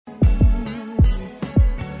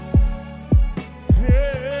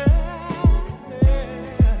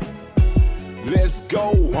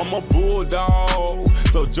I'm a bulldog.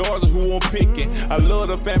 So Georgia, who I'm picking. I love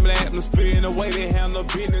the family atmosphere and the way they handle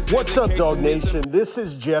business. What's up, Dog Nation? This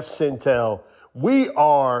is Jeff Sintel. We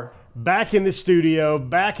are back in the studio,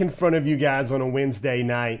 back in front of you guys on a Wednesday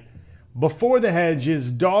night. Before the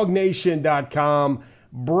Hedges, DogNation.com,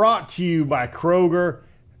 brought to you by Kroger.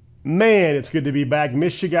 Man, it's good to be back.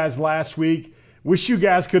 Missed you guys last week. Wish you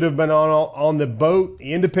guys could have been on the boat,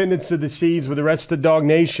 the Independence of the Seas with the rest of the Dog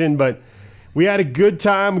Nation, but we had a good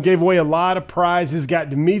time. We gave away a lot of prizes,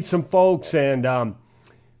 got to meet some folks, and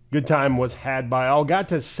good time was had by all. Got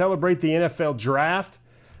to celebrate the NFL draft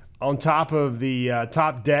on top of the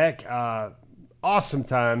top deck. Awesome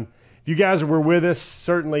time. If you guys were with us,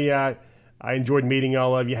 certainly I enjoyed meeting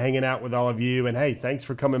all of you, hanging out with all of you. And, hey, thanks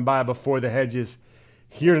for coming by Before the Hedges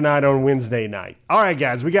here tonight on Wednesday night. All right,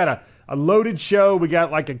 guys, we got a loaded show. We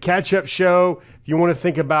got like a catch-up show. If you want to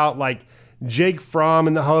think about like Jake Fromm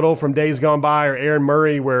in the huddle from days gone by, or Aaron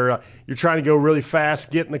Murray where you're trying to go really fast,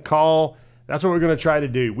 getting the call, that's what we're going to try to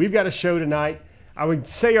do. We've got a show tonight. I would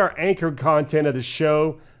say our anchored content of the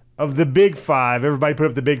show of the Big Five. Everybody put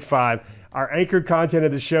up the Big Five. Our anchored content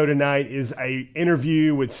of the show tonight is an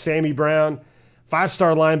interview with Sammy Brown,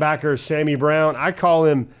 five-star linebacker Sammy Brown. I call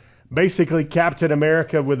him basically Captain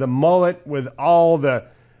America with a mullet, with all the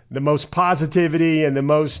most positivity and the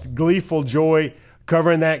most gleeful joy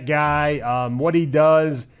covering that guy. What he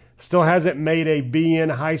does, still hasn't made a B in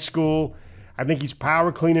high school. I think he's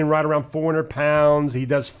power cleaning right around 400 pounds. He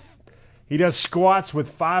does squats with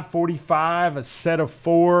 545, a set of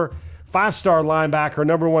 4. Five-star linebacker,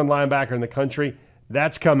 number one linebacker in the country.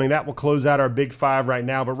 That's coming. That will close out our Big Five right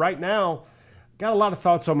now. But right now, got a lot of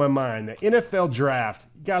thoughts on my mind. The NFL draft.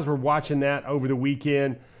 You guys were watching that over the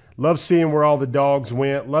weekend. Love seeing where all the dogs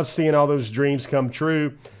went. Love seeing all those dreams come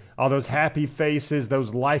true. All those happy faces,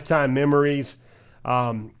 those lifetime memories.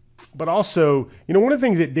 But also, you know, one of the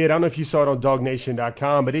things it did, I don't know if you saw it on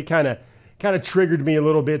DogNation.com, but it kind of triggered me a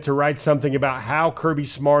little bit to write something about how Kirby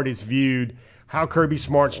Smart is viewed, how Kirby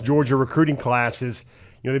Smart's Georgia recruiting classes.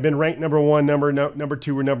 You know, they've been ranked number 1, number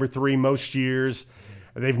 2, or number 3 most years.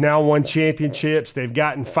 They've now won championships. They've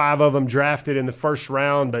gotten 5 of them drafted in the first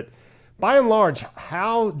round. But by and large,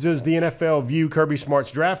 how does the NFL view Kirby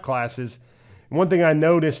Smart's draft classes? One thing I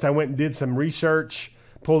noticed, I went and did some research,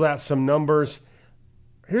 pulled out some numbers.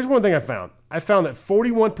 Here's one thing I found. I found that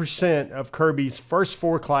 41% of Kirby's first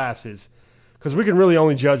 4 classes, because we can really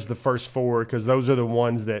only judge the first 4 because those are the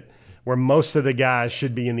ones that where most of the guys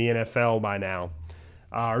should be in the NFL by now,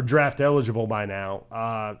 or draft eligible by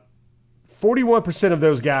now. 41% of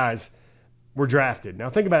those guys were drafted. Now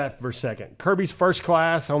think about that for a second. Kirby's first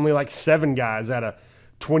class, only like 7 guys out of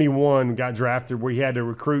 21 got drafted, where he had to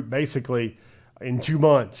recruit basically in 2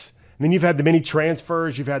 months. And then you've had the many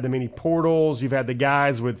transfers, you've had the many portals, you've had the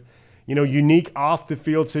guys with, you know, unique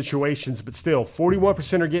off-the-field situations, but still,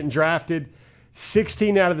 41% are getting drafted.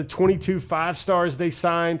 16 out of the 22 5-stars they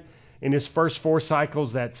signed in his first 4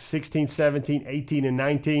 cycles, that's 16, 17, 18, and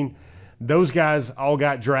 19. Those guys all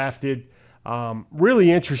got drafted. Really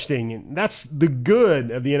interesting. And that's the good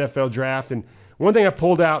of the NFL draft. And one thing I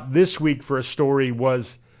pulled out this week for a story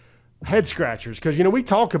was head scratchers. Because, you know, we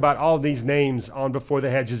talk about all these names on Before the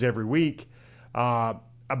Hedges every week,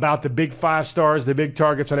 about the big 5-stars, the big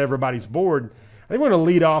targets on everybody's board. I think we're going to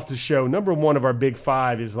lead off the show. Number 1 of our Big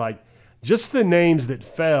 5 is like just the names that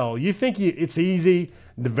fell. You think it's easy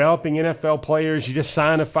developing NFL players. You just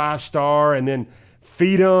sign a 5-star and then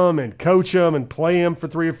feed them and coach them and play them for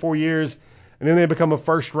 3 or 4 years, and then they become a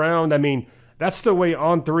first round. I mean, that's the way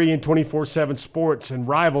On3 and 24/7 Sports and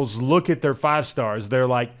Rivals look at their 5-stars. They're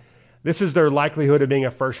like, this is their likelihood of being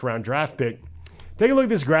a first-round draft pick. Take a look at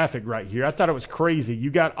this graphic right here. I thought it was crazy.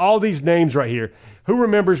 You got all these names right here. Who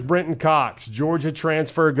remembers Brenton Cox? Georgia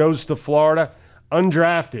transfer, goes to Florida,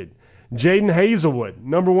 undrafted. Jaden Hazelwood,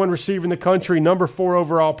 number 1 receiver in the country, number 4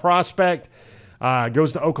 overall prospect,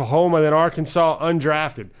 goes to Oklahoma, then Arkansas,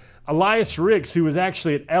 undrafted. Elias Ricks, who was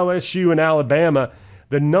actually at LSU in Alabama,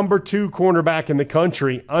 the number 2 cornerback in the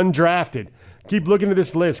country, undrafted. Keep looking at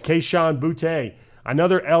this list. Kayshon Boutte,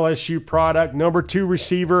 another LSU product, number 2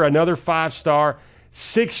 receiver, another 5-star,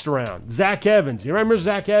 6th round. Zach Evans, you remember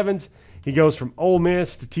Zach Evans? He goes from Ole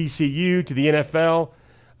Miss to TCU to the NFL.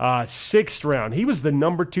 6th round. He was the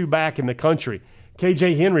number 2 back in the country.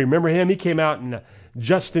 KJ Henry, remember him? He came out in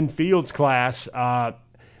Justin Fields' class.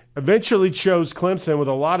 Eventually chose Clemson with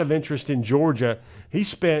a lot of interest in Georgia. He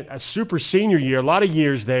spent a super senior year, a lot of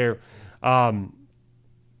years there. Clemson,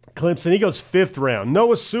 he goes 5th round.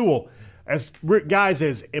 Noah Sewell, as guys,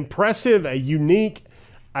 as impressive, a unique,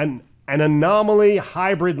 an anomaly,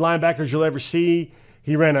 hybrid linebackers you'll ever see.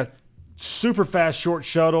 He ran a super fast short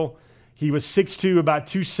shuttle. He was 6'2", about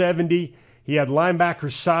 270. He had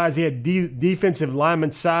linebacker size. He had defensive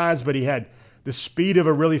lineman size, but he had the speed of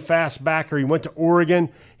a really fast backer. He went to Oregon.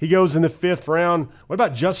 He goes in the 5th round. What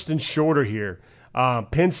about Justin Shorter here?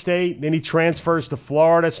 Penn State. Then he transfers to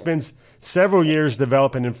Florida, spends several years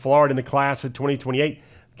developing in Florida in the class of 2028.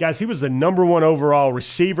 Guys, he was the number 1 overall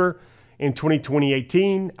receiver in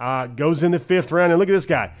 2018. Goes in the 5th round. And look at this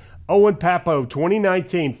guy, Owen Papo,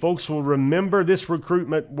 2019. Folks will remember this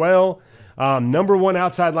recruitment well. Number 1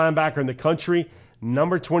 outside linebacker in the country,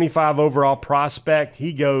 number 25 overall prospect.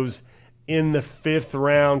 He goes in the 5th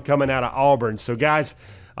round coming out of Auburn. So, guys,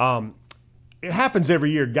 it happens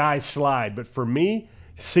every year. Guys slide. But for me,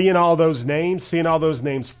 seeing all those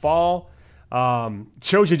names fall,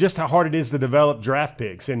 shows you just how hard it is to develop draft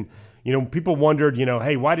picks. And, people wondered,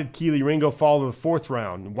 hey, why did Keely Ringo fall to the 4th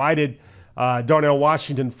round? Why did Darnell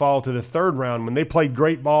Washington fall to the 3rd round? When they played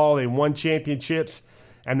great ball, they won championships,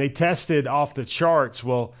 and they tested off the charts.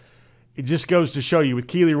 Well, it just goes to show you with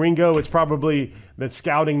Keely Ringo, it's probably that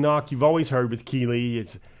scouting knock you've always heard with Keely.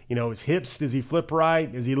 It's, his hips, does he flip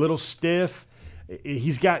right? Is he a little stiff?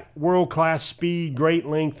 He's got world-class speed, great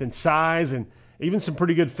length and size, and even some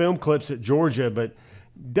pretty good film clips at Georgia, but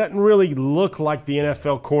doesn't really look like the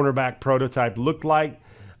NFL cornerback prototype looked like.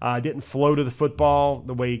 Didn't flow to the football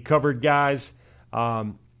the way he covered guys.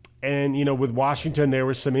 And, with Washington, there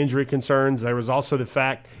was some injury concerns. There was also the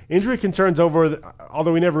fact, injury concerns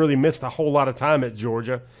although he never really missed a whole lot of time at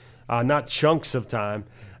Georgia, not chunks of time.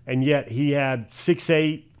 And yet he had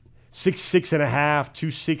 6'8", 6'6 and a half,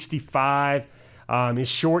 265. His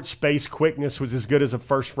short space quickness was as good as a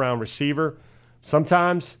first-round receiver.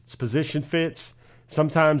 Sometimes it's position fits.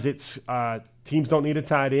 Sometimes it's teams don't need a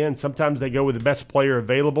tight end. Sometimes they go with the best player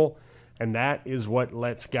available, and that is what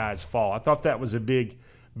lets guys fall. I thought that was a big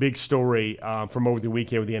story from over the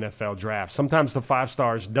weekend with the NFL draft. Sometimes the 5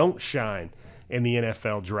 stars don't shine in the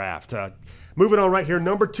NFL draft. Moving on right here,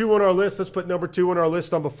 number 2 on our list. Let's put number 2 on our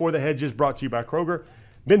list on Before the Hedges, brought to you by Kroger.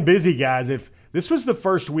 Been busy, guys. If this was the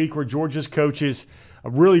first week where Georgia's coaches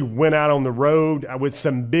really went out on the road with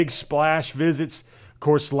some big splash visits. Of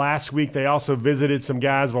course, last week they also visited some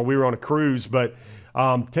guys while we were on a cruise. But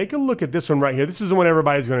take a look at this one right here. This is the one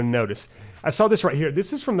everybody's going to notice. I saw this right here.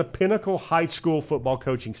 This is from the Pinnacle High School football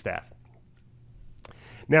coaching staff.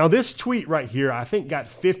 Now, this tweet right here, I think, got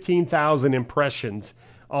 15,000 impressions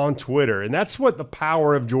on Twitter, and that's what the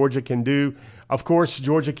power of Georgia can do. Of course,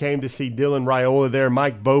 Georgia came to see Dylan Raiola there,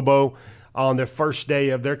 Mike Bobo, on their first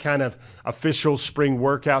day of their kind of official spring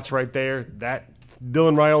workouts right there. That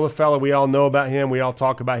Dylan Raiola fella, we all know about him. We all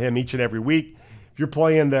talk about him each and every week. If you're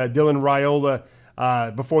playing the Dylan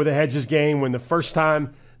Raiola Before the Hedges game, when the first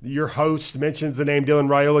time your host mentions the name Dylan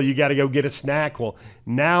Raiola, you got to go get a snack. Well,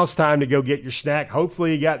 now it's time to go get your snack.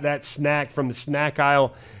 Hopefully you got that snack from the snack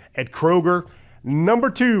aisle at Kroger. Number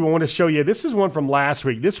 2, I want to show you. This is one from last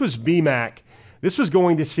week. This was BMAC. This was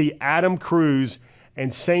going to see Adam Cruz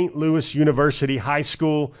and St. Louis University High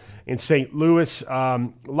School in St. Louis. A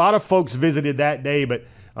lot of folks visited that day, but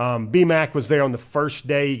BMAC was there on the first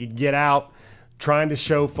day. You could get out, trying to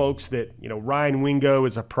show folks that, Ryan Wingo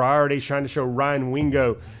is a priority, trying to show Ryan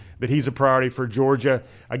Wingo that he's a priority for Georgia.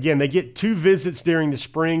 Again, they get 2 visits during the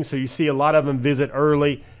spring, so you see a lot of them visit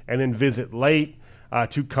early and then visit late.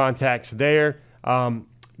 2 contacts there.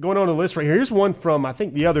 Going on the list right here, here's one from, I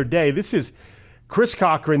think, the other day. This is Chris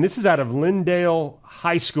Cochran. This is out of Lindale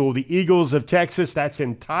High School, the Eagles of Texas. That's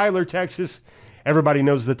in Tyler, Texas. Everybody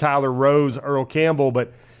knows the Tyler Rose, Earl Campbell,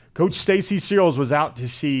 but Coach Stacy Searles was out to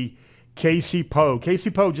see Casey Poe. Casey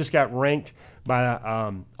Poe just got ranked by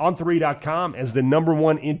On3.com as the number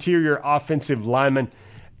 1 interior offensive lineman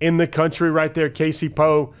in the country right there, Casey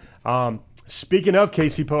Poe. Speaking of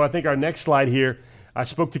Casey Poe, I think our next slide here, I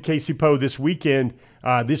spoke to Casey Poe this week.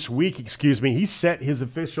 He set his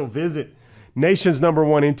official visit. Nation's number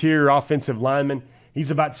 1 interior offensive lineman.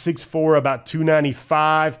 He's about 6'4", about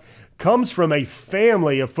 295. Comes from a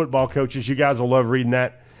family of football coaches. You guys will love reading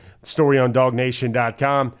that story on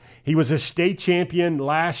DogNation.com. He was a state champion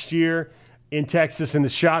last year in Texas in the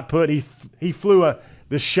shot put. He flew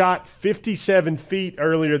the shot 57 feet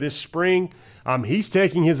earlier this spring. He's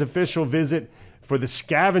taking his official visit for the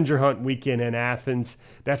scavenger hunt weekend in Athens.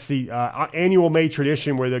 That's the annual May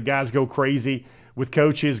tradition where the guys go crazy with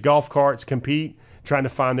coaches, golf carts, compete, trying to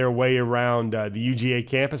find their way around the UGA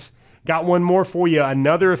campus. Got one more for you,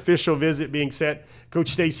 another official visit being set. Coach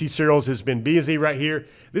Stacy Searles has been busy right here.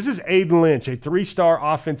 This is Aiden Lynch, a 3-star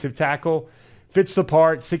offensive tackle. Fits the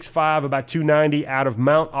part, 6'5", about 290, out of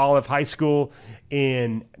Mount Olive High School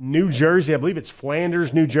in New Jersey. I believe it's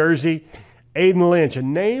Flanders, New Jersey. Aiden Lynch, a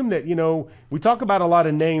name that, we talk about a lot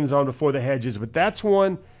of names on Before the Hedges, but that's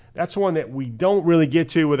one That's one that we don't really get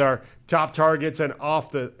to with our top targets and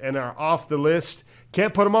off the list.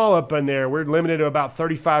 Can't put them all up in there. We're limited to about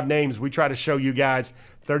 35 names. We try to show you guys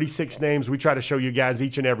 36 names. We try to show you guys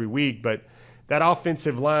each and every week. But that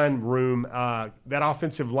offensive line room, that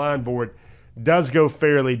offensive line board does go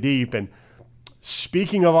fairly deep. And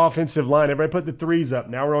speaking of offensive line, everybody put the threes up.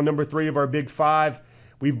 Now we're on number 3 of our big 5.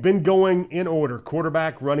 We've been going in order: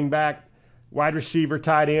 quarterback, running back, wide receiver,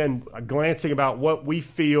 tight end, glancing about what we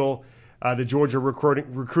feel the Georgia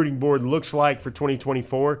recruiting board looks like for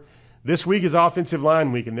 2024. This week is offensive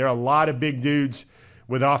line week, and there are a lot of big dudes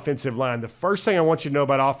with offensive line. The first thing I want you to know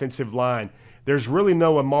about offensive line, there's really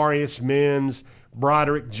no Amarius Mims,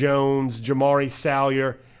 Broderick Jones, Jamari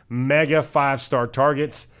Salyer, mega 5-star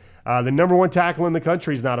targets. The number 1 tackle in the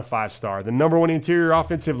country is not a 5-star. The number 1 interior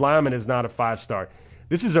offensive lineman is not a 5-star.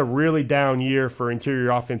 This is a really down year for interior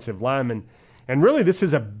offensive linemen. And really, this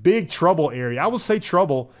is a big trouble area. I will say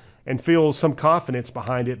trouble and feel some confidence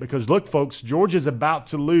behind it because, look, folks, Georgia's about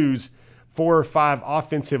to lose 4 or 5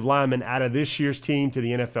 offensive linemen out of this year's team to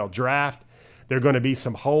the NFL draft. There are going to be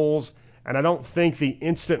some holes, and I don't think the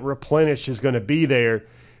instant replenish is going to be there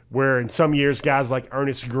where in some years guys like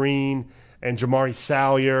Ernest Green and Jamari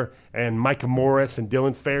Salyer and Micah Morris and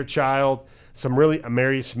Dylan Fairchild, some really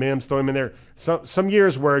Amarius Mims, throw him in there. Some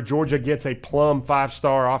years where Georgia gets a plum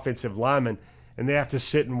 5-star offensive lineman and they have to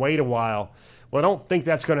sit and wait a while. Well, I don't think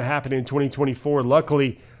that's going to happen in 2024.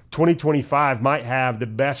 Luckily, 2025 might have the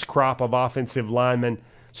best crop of offensive linemen,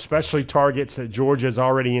 especially targets that Georgia's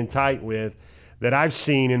already in tight with, that I've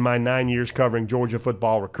seen in my 9 years covering Georgia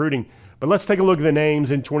football recruiting. But let's take a look at the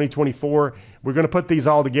names in 2024. We're going to put these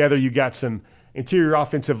all together. You got some interior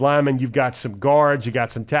offensive linemen. You've got some guards. You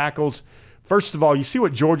got some tackles. First of all, you see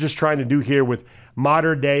what Georgia's trying to do here with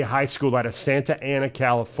Modern Day High School out of Santa Ana,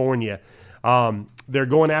 California. They're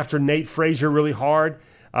going after Nate Frazier really hard,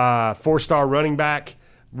 4-star running back,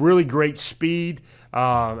 really great speed.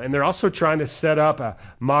 And they're also trying to set up a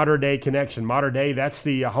Modern Day connection. Modern Day, that's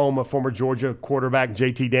the home of former Georgia quarterback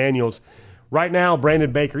J.T. Daniels. Right now,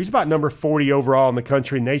 Brandon Baker, he's about number 40 overall in the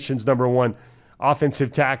country, nation's number 1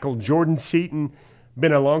 offensive tackle. Jordan Seaton,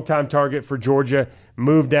 been a longtime target for Georgia,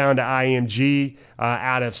 moved down to IMG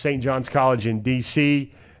out of St. John's College in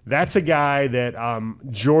D.C. That's a guy that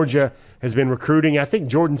Georgia has been recruiting. I think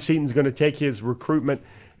Jordan Seaton's going to take his recruitment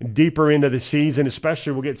deeper into the season,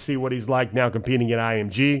 especially we'll get to see what he's like now competing at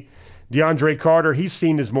IMG. DeAndre Carter, he's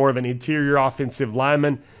seen as more of an interior offensive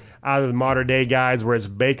lineman out of the modern day guys, whereas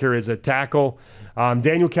Baker is a tackle.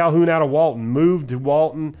 Daniel Calhoun out of Walton, moved to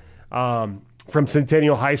Walton from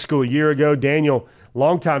Centennial High School a year ago. Daniel,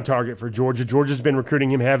 longtime target for Georgia. Georgia's been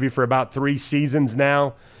recruiting him heavy for about 3 seasons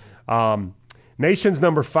now. Nation's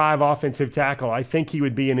number 5 offensive tackle. I think he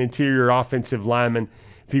would be an interior offensive lineman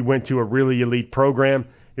if he went to a really elite program.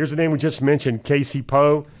 Here's the name we just mentioned, Casey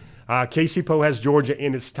Poe. Casey Poe has Georgia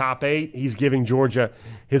in his top 8. He's giving Georgia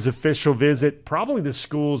his official visit. Probably the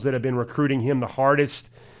schools that have been recruiting him the hardest,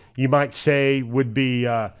 you might say, would be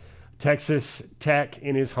Texas Tech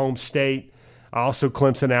in his home state. Also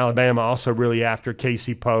Clemson, Alabama, also really after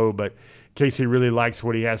Casey Poe. But Casey really likes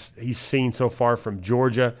what he's seen so far from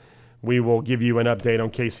Georgia. We will give you an update on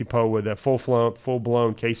Casey Poe with a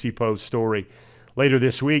full-blown Casey Poe story later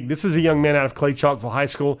this week. This is a young man out of Clay Chalkville High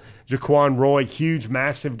School, Jaquan Roy, huge,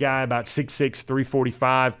 massive guy, about 6'6",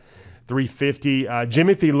 345, 350.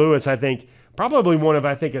 Jimothy Lewis, I think, probably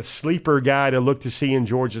a sleeper guy to look to see in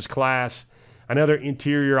Georgia's class. Another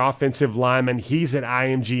interior offensive lineman. He's at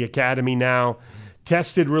IMG Academy now.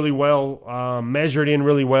 Tested really well, measured in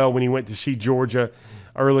really well when he went to see Georgia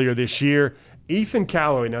earlier this year. Ethan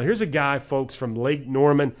Calloway. Now, here's a guy, folks, from Lake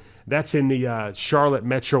Norman. That's in the Charlotte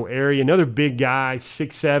metro area. Another big guy,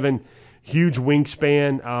 6'7", huge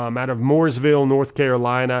wingspan, out of Mooresville, North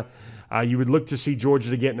Carolina. You would look to see Georgia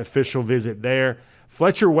to get an official visit there.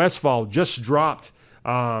 Fletcher Westfall just dropped.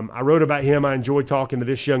 I wrote about him. I enjoy talking to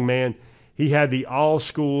this young man. He had the all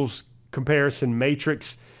schools comparison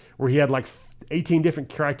matrix where he had like 18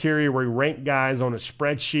 different criteria where he ranked guys on a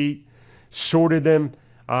spreadsheet, sorted them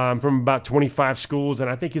from about 25 schools. And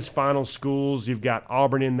I think his final schools, you've got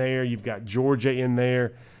Auburn in there, you've got Georgia in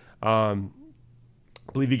there. I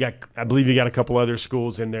believe you got a couple other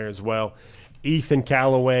schools in there as well. Ethan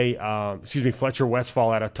Calloway, Fletcher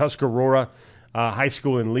Westfall out of Tuscarora High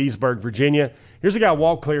School in Leesburg, Virginia. Here's a guy,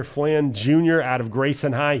 Walt Claire Flynn Jr. out of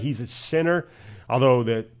Grayson High. He's a center, although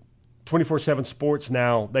the 24/7 Sports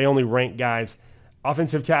now, they only rank guys,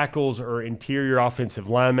 offensive tackles or interior offensive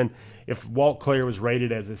linemen. If Walt Claire was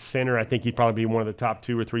rated as a center, I think he'd probably be one of the top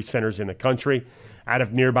 2 or 3 centers in the country out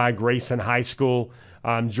of nearby Grayson High School.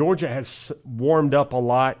 Georgia has warmed up a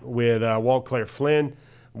lot with Walt Claire Flynn.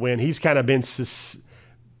 when he's kind of been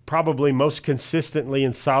probably most consistently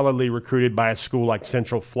and solidly recruited by a school like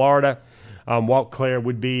Central Florida. Walt Clare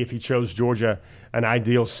would be, if he chose Georgia, an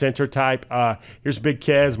ideal center type. Here's Big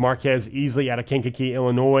Marquez Easley out of Kankakee,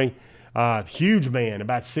 Illinois. Huge man,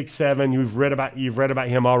 about 6'7". You've read about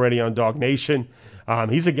him already on Dog Nation.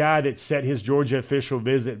 He's a guy that set his Georgia official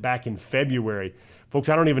visit back in February. Folks,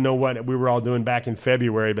 I don't even know what we were all doing back in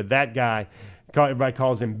February, but that guy, everybody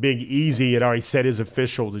calls him Big Easy, had already set his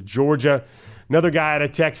official to Georgia. Another guy out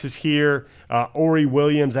of Texas here, Ori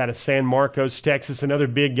Williams out of San Marcos, Texas, another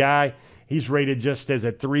big guy. He's rated just as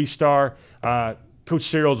a 3-star. Coach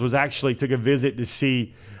Searles took a visit to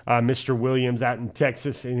see Mr. Williams out in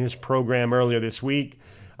Texas in his program earlier this week.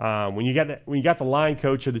 When you got the line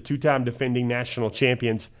coach of the 2-time defending national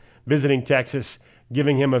champions visiting Texas,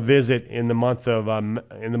 giving him a visit in the month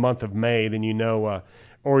of May, then you know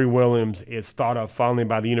Ori Williams is thought of fondly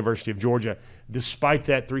by the University of Georgia, despite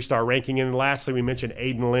that 3-star ranking. And lastly, we mentioned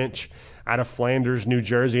Aiden Lynch out of Flanders, New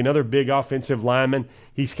Jersey, another big offensive lineman.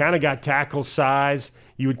 He's kind of got tackle size.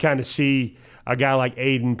 You would kind of see a guy like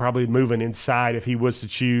Aiden probably moving inside if he was to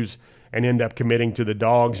choose and end up committing to the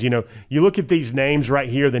Dogs. You know, you look at these names right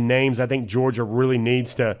here, the names I think Georgia really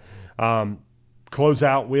needs to close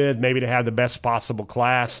out with, maybe to have the best possible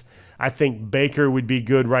class. I think Baker would be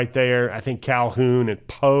good right there. I think Calhoun and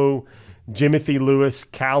Poe, Jimothy Lewis,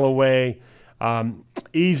 Callaway.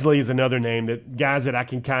 Easley is another name, that guys that I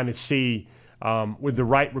can kind of see with the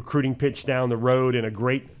right recruiting pitch down the road and a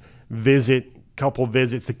great couple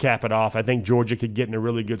visits to cap it off. I think Georgia could get in a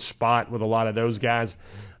really good spot with a lot of those guys.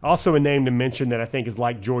 Also a name to mention that I think is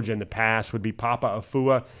like Georgia in the past would be Papa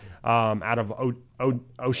Afua out of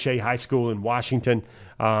O'Shea High School in Washington.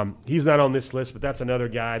 He's not on this list, but that's another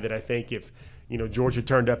guy that I think if Georgia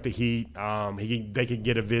turned up the heat, they could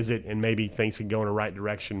get a visit and maybe things could go in the right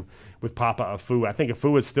direction with Papa Afua. I think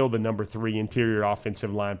Afua is still the number 3 interior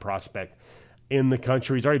offensive line prospect in the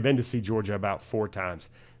country. He's already been to see Georgia about 4 times.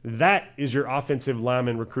 That is your offensive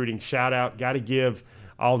lineman recruiting shout-out. Got to give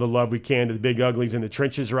all the love we can to the big uglies in the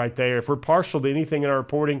trenches right there. If we're partial to anything in our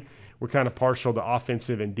reporting, we're kind of partial to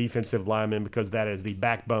offensive and defensive linemen because that is the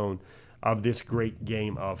backbone of this great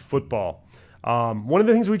game of football. One of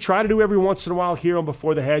the things we try to do every once in a while here on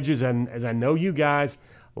Before the Hedges, and as I know you guys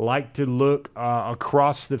like to look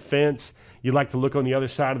across the fence, you like to look on the other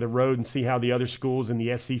side of the road and see how the other schools in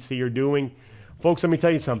the SEC are doing. Folks, let me tell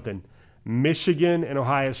you something. Michigan and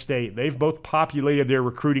Ohio State, they've both populated their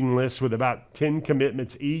recruiting lists with about 10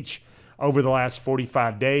 commitments each over the last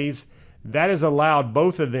 45 days. That has allowed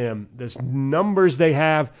both of them, the numbers they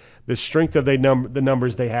have, the strength of the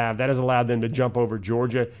numbers they have, that has allowed them to jump over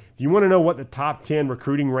Georgia. If you want to know what the top 10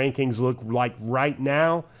 recruiting rankings look like right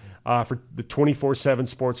now for the 24/7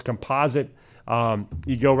 Sports Composite,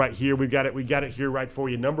 you go right here. We got it here right for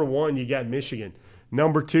you. Number 1, you got Michigan.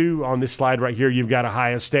 Number 2 on this slide right here, you've got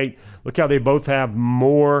Ohio State. Look how they both have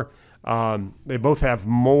more. They both have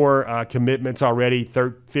more commitments already,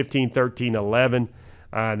 15, 13, 11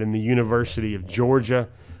 than the University of Georgia.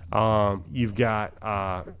 You've got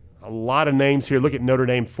a lot of names here. Look at Notre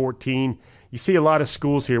Dame, 14. You see a lot of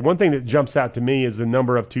schools here. One thing that jumps out to me is the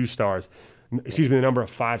number of 2-stars. The number of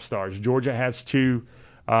 5-stars. Georgia has 2,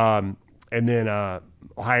 and then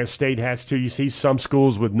Ohio State has 2. You see some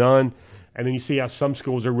schools with none. And then you see how some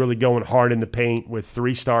schools are really going hard in the paint with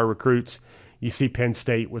 3-star recruits. You see Penn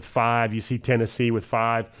State with 5. You see Tennessee with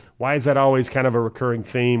 5. Why is that always kind of a recurring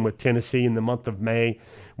theme with Tennessee in the month of May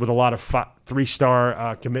with a lot of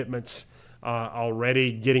 3-star commitments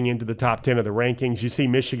already getting into the top 10 of the rankings? You see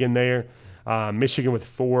Michigan there. Michigan with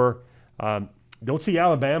 4. Don't see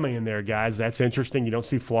Alabama in there, guys. That's interesting. You don't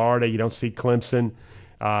see Florida. You don't see Clemson.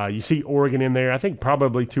 You see Oregon in there. I think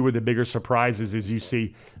probably 2 of the bigger surprises is you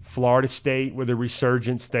see Florida State with a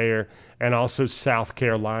resurgence there and also South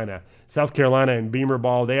Carolina. South Carolina and Beamer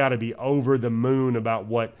ball, they ought to be over the moon about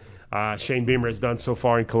what Shane Beamer has done so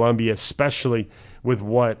far in Columbia, especially with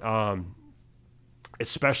what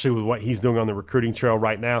he's doing on the recruiting trail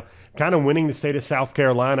right now. Kind of winning the state of South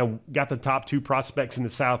Carolina, got the top 2 prospects in the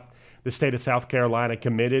state of South Carolina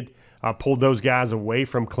committed. Pulled those guys away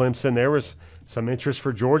from Clemson. There was some interest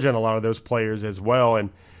for Georgia in a lot of those players as well. And,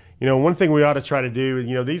 one thing we ought to try to do,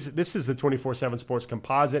 this is the 24/7 Sports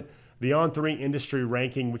Composite, the On3 industry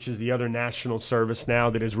ranking, which is the other national service now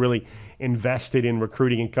that is really invested in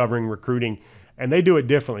recruiting and covering recruiting. And they do it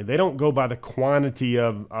differently. They don't go by the quantity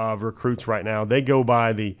of recruits right now. They go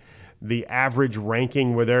by the the average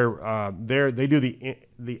ranking where they do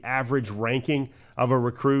the average ranking of a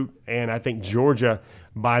recruit, and I think Georgia,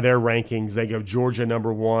 by their rankings, they go Georgia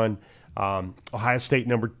number 1, Ohio State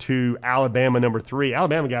number 2, Alabama number 3.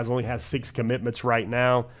 Alabama, guys, only has 6 commitments right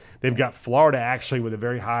now. They've got Florida actually with a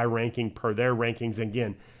very high ranking per their rankings.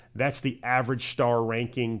 Again, that's the average star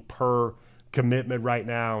ranking per commitment right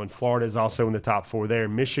now, and Florida is also in the top 4 there.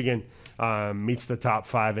 Michigan meets the top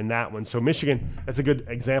 5 in that one. So Michigan, that's a good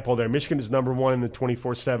example there. Michigan is number 1 in the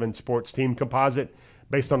 24/7 sports team composite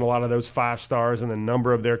based on a lot of those 5 stars and the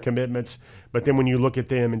number of their commitments. But then when you look at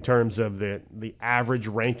them in terms of the average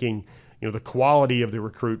ranking, the quality of the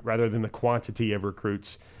recruit rather than the quantity of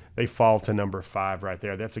recruits, they fall to number 5 right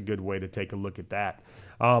there. That's a good way to take a look at that.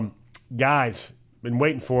 Guys, been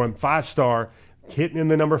waiting for him. 5-star, hitting in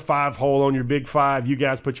the number 5 hole on your big 5. You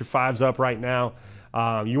guys put your 5s up right now.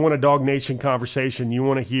 You want a Dog Nation conversation. You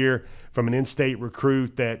want to hear from an in-state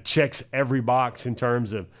recruit that checks every box in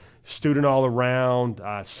terms of student all around,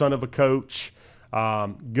 son of a coach,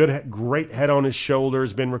 great head on his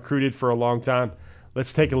shoulders, been recruited for a long time.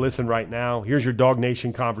 Let's take a listen right now. Here's your Dog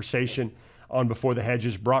Nation conversation on Before the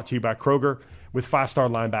Hedges, brought to you by Kroger with 5-star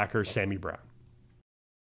linebacker Sammy Brown.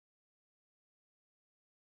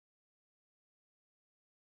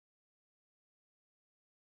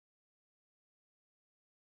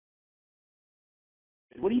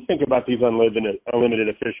 What do you think about these unlimited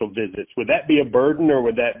official visits? Would that be a burden, or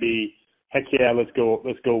would that be, heck yeah, let's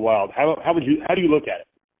go wild? How do you look at it?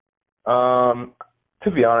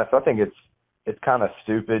 To be honest, I think it's kind of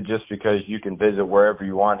stupid just because you can visit wherever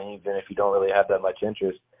you want, even if you don't really have that much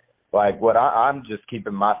interest. Like I'm just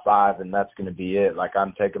keeping my 5, and that's going to be it. Like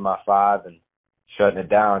I'm taking my 5 and shutting it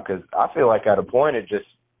down, because I feel like at a point it just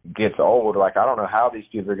gets old. Like I don't know how these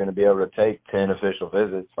people are going to be able to take 10 official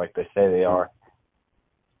visits like they say they are.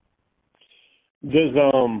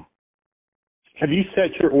 Have you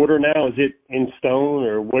set your order now? Is it in stone,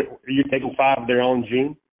 or what? Are you taking 5 there on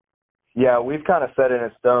June? Yeah, we've kind of set it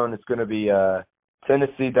in stone. It's going to be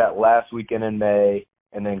Tennessee that last weekend in May,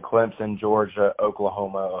 and then Clemson, Georgia,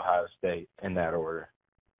 Oklahoma, Ohio State, in that order.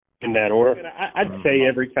 In that order? I'd say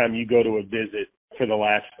every time you go to a visit for the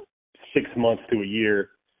last 6 months to a year,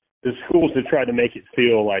 the schools have tried to make it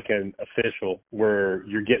feel like an official where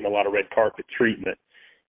you're getting a lot of red carpet treatment.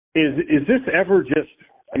 Is this ever just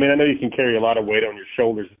 – I mean, I know you can carry a lot of weight on your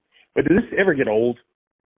shoulders, but does this ever get old?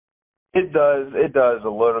 It does. It does a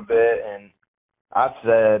little bit, and I've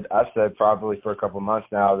said probably for a couple of months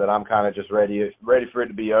now that I'm kind of just ready for it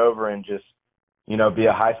to be over and just, be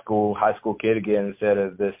a high school kid again instead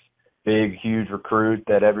of this big, huge recruit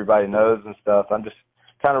that everybody knows and stuff. I'm just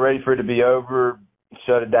kind of ready for it to be over,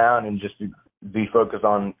 shut it down, and just be focused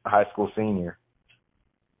on high school senior.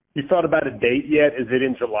 You thought about a date yet? Is it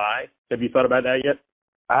in July? Have you thought about that yet?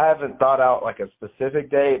 I haven't thought out like a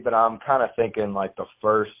specific date, but I'm kind of thinking like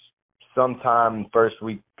sometime first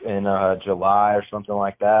week in July or something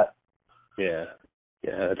like that. Yeah,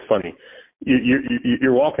 that's funny.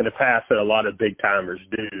 You're walking a path that a lot of big timers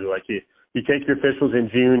do. Like you take your officials in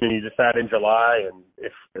June and you decide in July, and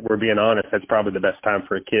if we're being honest, that's probably the best time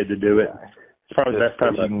for a kid to do it. It's probably the best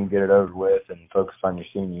time you can get it over with and focus on your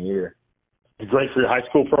senior year. It's great for your high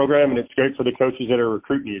school program, and it's great for the coaches that are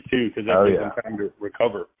recruiting you too, because that gives them time to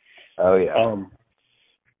recover. Oh yeah.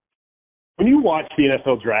 When you watch the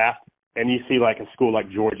NFL draft and you see like a school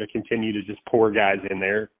like Georgia continue to just pour guys in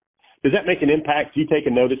there, does that make an impact? Do you take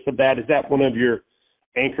a notice of that? Is that one of your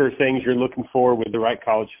anchor things you're looking for with the right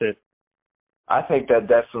college fit? I think that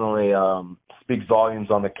definitely speaks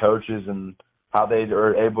volumes on the coaches and how they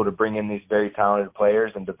are able to bring in these very talented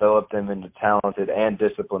players and develop them into talented and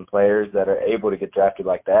disciplined players that are able to get drafted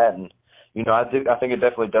like that. And, I think it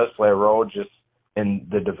definitely does play a role just in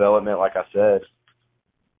the development, like I said.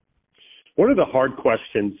 What are the hard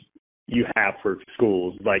questions you have for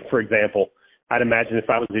schools? Like, for example, I'd imagine if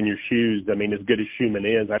I was in your shoes, I mean, as good as Schumann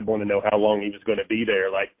is, I'd want to know how long he was going to be there.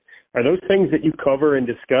 Like, are those things that you cover and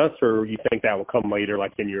discuss, or you think that will come later,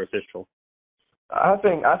 like in your official? I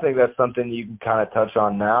think that's something you can kind of touch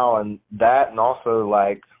on now, and also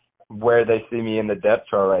like where they see me in the depth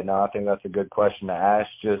chart right now. I think that's a good question to ask,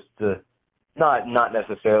 just to not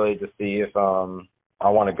necessarily to see if I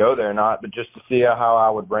want to go there or not, but just to see how I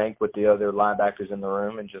would rank with the other linebackers in the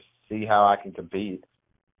room and just see how I can compete.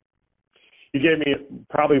 You gave me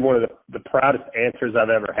probably one of the proudest answers I've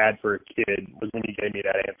ever had for a kid was when you gave me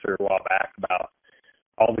that answer a while back about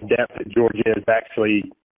all the depth at Georgia is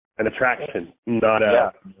actually an attraction, not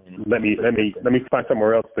a let me find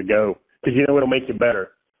somewhere else to go, because it'll make you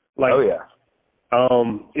better. Like,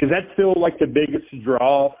 is that still like the biggest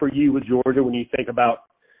draw for you with Georgia when you think about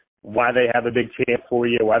why they have a big chance for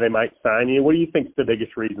you, why they might sign you? What do you think is the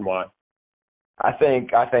biggest reason why? I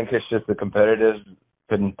think it's just the competitiveness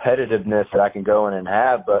that I can go in and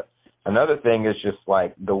have. But another thing is just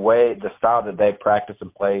like the style that they practice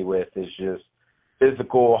and play with is just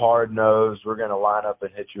physical, hard nosed. We're going to line up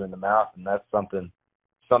and hit you in the mouth, and that's something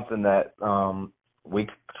that we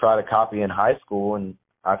try to copy in high school, and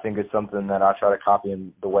I think it's something that I try to copy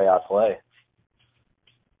in the way I play.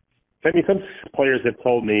 I mean, some players have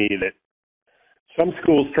told me that some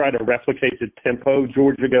schools try to replicate the tempo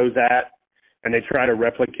Georgia goes at, and they try to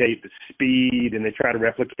replicate the speed, and they try to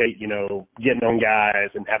replicate, getting on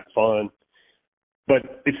guys and having fun.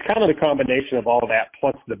 But it's kind of the combination of all that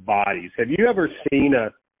plus the bodies. Have you ever seen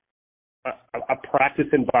a practice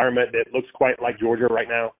environment that looks quite like Georgia right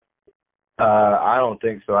now? I don't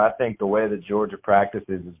think so. I think the way that Georgia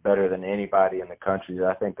practices is better than anybody in the country.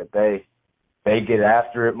 I think that they get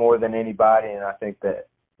after it more than anybody, and I think that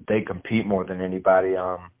they compete more than anybody.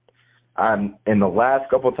 I'm in the last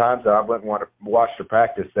couple of times that I went and watched the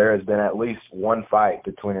practice, there has been at least one fight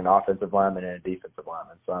between an offensive lineman and a defensive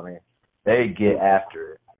lineman. So, I mean, they get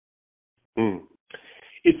after it.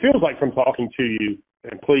 It feels like from talking to you,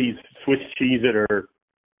 and please switch cheese it or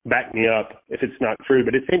back me up if it's not true,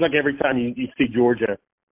 but it seems like every time you see Georgia,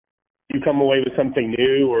 you come away with something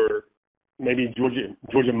new, or maybe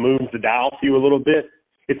Georgia moves the dial for you a little bit.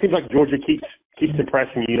 It seems like Georgia keeps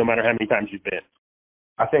impressing you no matter how many times you've been.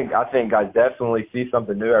 I think I definitely see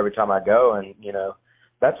something new every time I go, and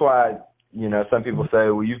that's why some people say,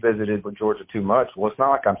 well, you visited with Georgia too much. Well, it's not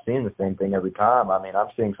like I'm seeing the same thing every time. I mean, I'm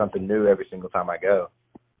seeing something new every single time I go.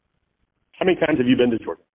 How many times have you been to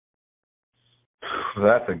Georgia?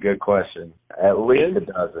 That's a good question. At least a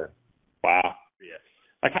dozen. Wow. Yeah.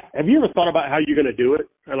 Like, have you ever thought about how you're going to do it?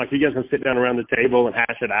 Or like, you guys going to sit down around the table and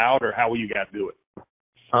hash it out, or how will you guys do it?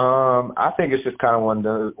 I think it's just kind of one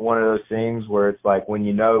of those things where it's like, when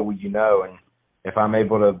you know, and if I'm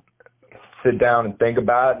able to sit down and think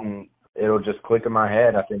about it, and it'll just click in my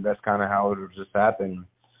head, I think that's kind of how it'll just happen.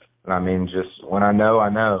 And I mean, just when I know, I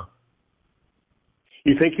know.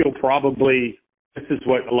 You think you'll probably, this is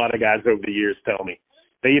what a lot of guys over the years tell me,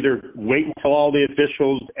 they either wait until all the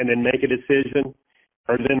officials and then make a decision,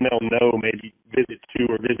 or then they'll know maybe visit 2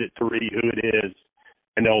 or visit 3 who it is,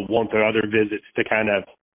 and they'll want the other visits to kind of,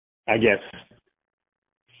 I guess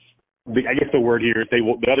the word here is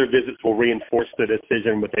the other visits will reinforce the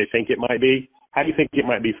decision what they think it might be. How do you think it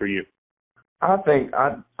might be for you? I think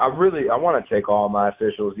I want to take all my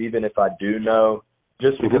officials, even if I do know,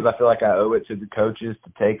 just because I feel like I owe it to the coaches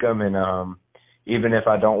to take them. And even if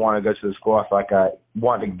I don't want to go to the school, I feel like I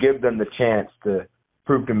want to give them the chance to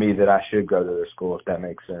prove to me that I should go to their school, if that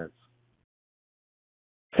makes sense.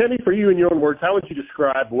 Sammy, for you, in your own words, how would you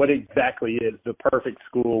describe what exactly is the perfect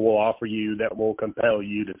school will offer you that will compel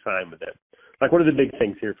you to sign with them? Like, what are the big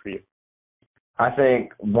things here for you? I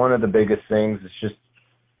think one of the biggest things is just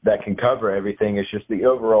that can cover everything is just the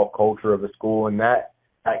overall culture of the school, and that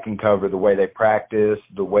can cover the way they practice,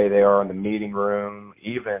 the way they are in the meeting room,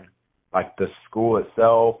 even like the school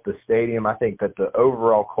itself, the stadium. I think that the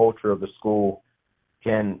overall culture of the school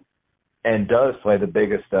can and does play the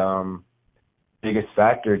biggest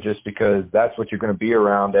factor, just because that's what you're going to be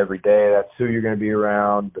around every day. That's who you're going to be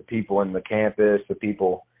around, the people in the campus, the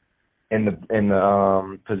people in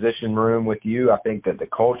the position room with you. I think that the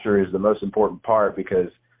culture is the most important part, because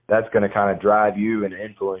that's going to kind of drive you and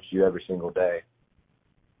influence you every single day.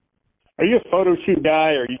 Are you a photo shoot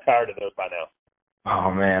guy, or are you tired of those by now?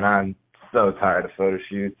 Oh man, I'm so tired of photo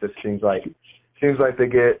shoots. It seems like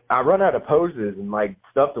I run out of poses and like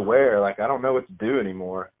stuff to wear. Like, I don't know what to do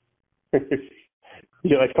anymore.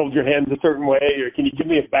 You like hold your hands a certain way, or can you give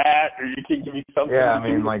me a bat, or you can give me something? Yeah, I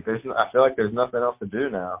mean, like I feel like there's nothing else to do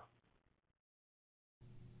now.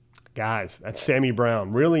 Guys, that's Sammy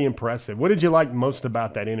Brown. Really impressive. What did you like most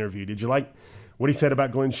about that interview? Did you like what he said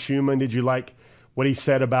about Glenn Schumann? Did you like what he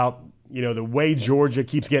said about, the way Georgia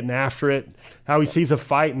keeps getting after it, how he sees a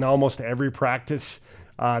fight in almost every practice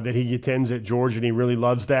that he attends at Georgia, and he really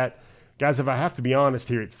loves that? Guys, if I have to be honest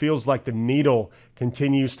here, it feels like the needle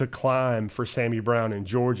continues to climb for Sammy Brown in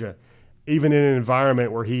Georgia, even in an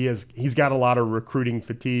environment where he's got a lot of recruiting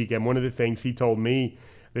fatigue. And one of the things he told me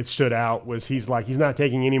that stood out was he's not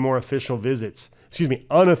taking any more unofficial visits.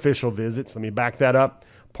 Let me back that up.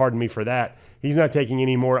 Pardon me for that. He's not taking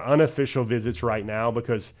any more unofficial visits right now,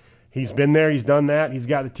 because he's been there, he's done that, he's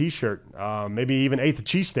got the T-shirt, maybe even ate the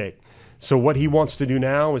cheesesteak. So what he wants to do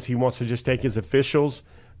now is he wants to just take his officials,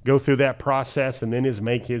 go through that process, and then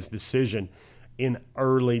make his decision in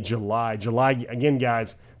early July. July, again,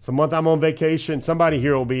 guys, it's a month I'm on vacation. Somebody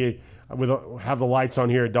here will have the lights on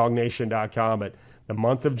here at DogNation.com, but The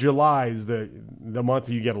month of July is the month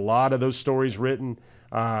you get a lot of those stories written,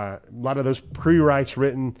 a lot of those pre-writes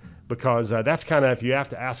written, because that's kind of, if you have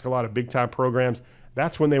to ask a lot of big-time programs,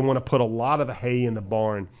 that's when they want to put a lot of the hay in the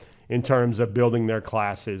barn in terms of building their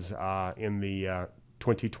classes in the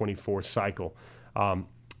 2024 cycle.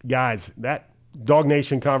 Guys, that Dog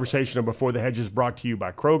Nation conversation of Before the Hedges brought to you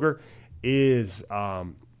by Kroger is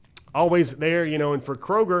always there, and for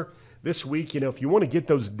Kroger this week, if you want to get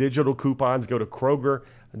those digital coupons, go to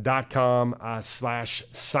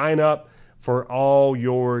Kroger.com/sign up for all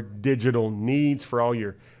your digital needs, for all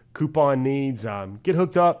your coupon needs. Get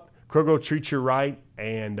hooked up. Kroger will treat you right,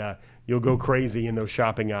 and you'll go crazy in those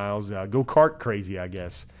shopping aisles. Go cart crazy, I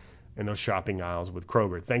guess, in those shopping aisles with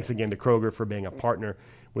Kroger. Thanks again to Kroger for being a partner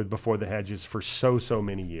with Before the Hedges for so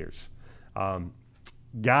many years.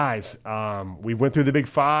 Guys, we went through the Big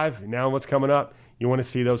Five. Now what's coming up? You want to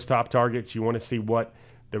see those top targets. You want to see what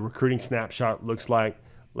the recruiting snapshot looks like.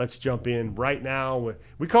 Let's jump in right now.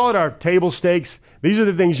 We call it our table stakes. These are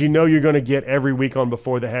the things you know you're going to get every week on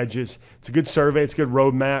Before the Hedges. It's a good survey. It's a good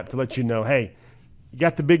roadmap to let you know, hey, you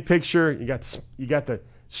got the big picture. You got the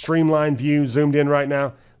streamlined view zoomed in right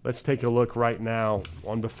now. Let's take a look right now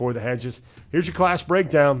on Before the Hedges. Here's your class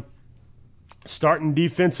breakdown, starting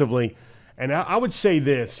defensively. And I would say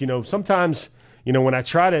this, sometimes, when I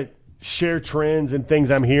try to share trends and things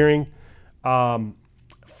I'm hearing,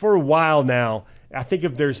 for a while now, I think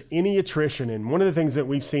if there's any attrition, and one of the things that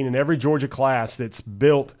we've seen in every Georgia class that's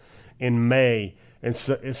built in May is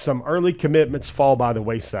some early commitments fall by the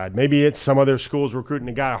wayside. Maybe it's some other schools recruiting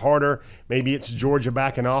a guy harder. Maybe it's Georgia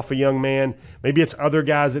backing off a young man. Maybe it's other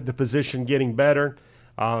guys at the position getting better.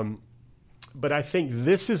 But I think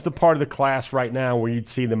this is the part of the class right now where you'd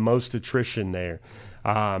see the most attrition there.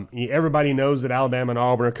 Everybody knows that Alabama and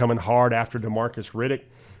Auburn are coming hard after DeMarcus Riddick.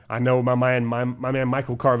 I know my man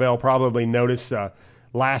Michael Carvel probably noticed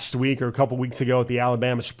last week or a couple weeks ago at the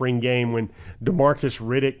Alabama spring game when DeMarcus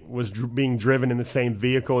Riddick was being driven in the same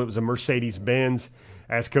vehicle. It was a Mercedes-Benz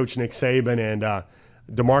as Coach Nick Saban, and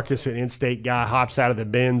DeMarcus, an in-state guy, hops out of the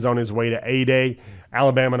Benz on his way to A-Day.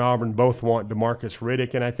 Alabama and Auburn both want DeMarcus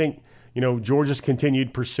Riddick, and I think Georgia's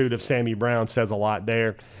continued pursuit of Sammy Brown says a lot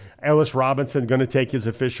there. Ellis Robinson going to take his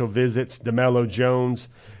official visits. DeMello Jones,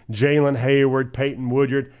 Jalen Hayward, Peyton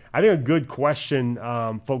Woodyard. I think a good question,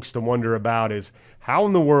 folks, to wonder about is how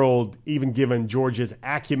in the world, even given Georgia's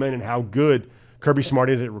acumen and how good Kirby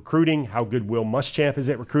Smart is at recruiting, how good Will Muschamp is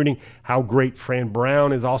at recruiting, how great Fran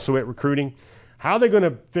Brown is also at recruiting, how are they going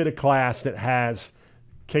to fit a class that has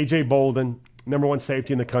KJ Bolden, number one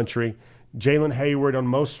safety in the country, Jalen Hayward on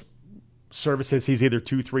most services, he's either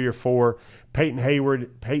 2, 3, or 4.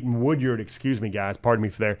 Peyton Woodyard, excuse me, guys, pardon me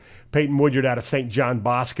for there. Peyton Woodyard out of St. John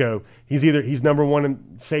Bosco. He's number one in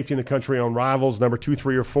safety in the country on Rivals, number 2,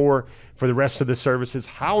 3, or 4 for the rest of the services.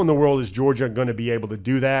 How in the world is Georgia going to be able to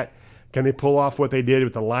do that? Can they pull off what they did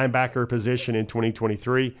with the linebacker position in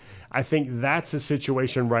 2023? I think that's a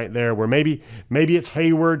situation right there where maybe it's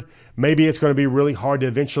Hayward. Maybe it's going to be really hard to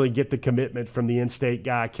eventually get the commitment from the in-state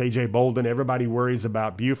guy, KJ Bolden. Everybody worries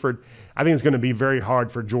about Buford. I think it's going to be very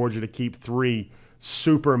hard for Georgia to keep 3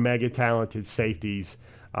 super mega talented safeties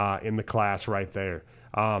in the class right there.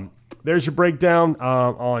 There's your breakdown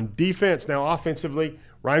on defense. Now offensively,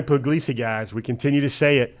 Ryan Puglisi, guys, we continue to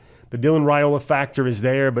say it. The Dylan Raiola factor is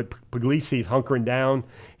there, but Puglisi is hunkering down.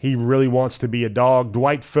 He really wants to be a dog.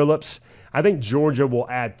 Dwight Phillips. I think Georgia will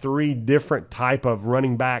add 3 different type of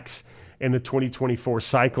running backs in the 2024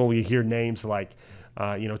 cycle. You hear names like,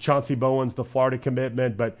 Chauncey Bowen's the Florida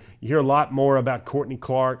commitment, but you hear a lot more about Courtney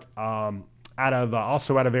Clark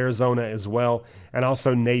also out of Arizona as well, and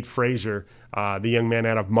also Nate Frazier, the young man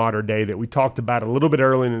out of Mater Dei that we talked about a little bit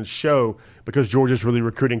early in the show because Georgia's really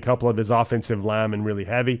recruiting a couple of his offensive linemen really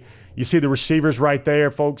heavy. You see the receivers right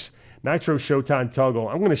there, folks. Nitro Showtime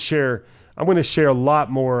Tuggle. I'm going to share a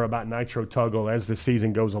lot more about Nitro Tuggle as the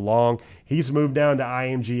season goes along. He's moved down to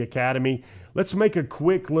IMG Academy. Let's make a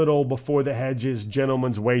quick little Before the Hedges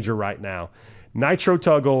gentleman's wager right now. Nitro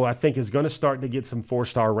Tuggle, I think, is going to start to get some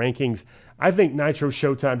 4-star rankings. I think Nitro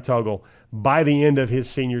Showtime Tuggle, by the end of his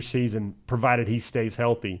senior season, provided he stays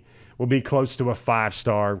healthy, will be close to a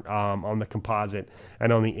 5-star on the composite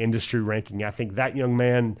and on the industry ranking. I think that young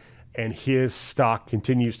man and his stock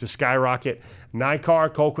continues to skyrocket. Nycar,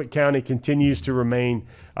 Colquitt County, continues to remain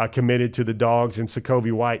committed to the Dogs, and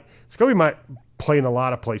Sokovie White. Sokovie might play in a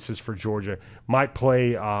lot of places for Georgia. Might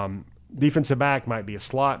play defensive back, might be a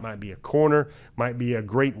slot, might be a corner, might be a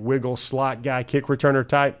great wiggle slot guy, kick returner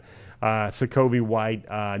type. Sokovie White,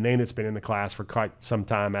 name that's been in the class for quite some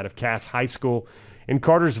time out of Cass High School in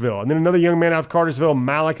Cartersville. And then another young man out of Cartersville,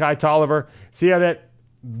 Malachi Tolliver. See how that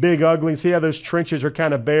big ugly. See how those trenches are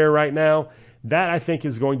kind of bare right now? That, I think,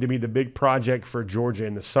 is going to be the big project for Georgia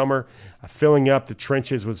in the summer, filling up the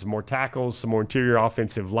trenches with some more tackles, some more interior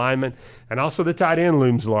offensive linemen, and also the tight end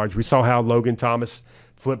looms large. We saw how Logan Thomas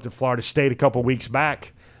flipped to Florida State a couple weeks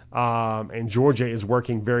back, and Georgia is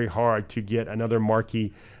working very hard to get another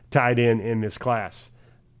marquee tight end in this class.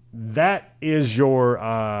 That is your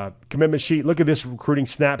commitment sheet. Look at this recruiting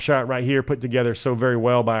snapshot right here, put together so very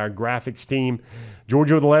well by our graphics team.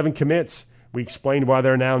 Georgia with 11 commits. We explained why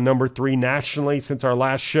they're now number 3 nationally since our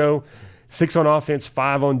last show. 6 on offense,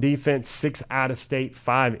 5 on defense, 6 out of state,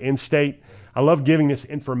 5 in state. I love giving this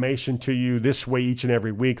information to you this way each and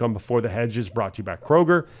every week on Before the Hedges, brought to you by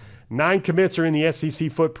Kroger. 9 commits are in the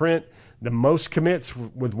SEC footprint. The most commits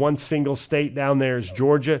with one single state down there is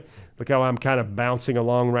Georgia. Look how I'm kind of bouncing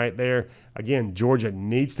along right there. Again, Georgia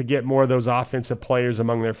needs to get more of those offensive players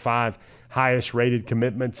among their 5 highest rated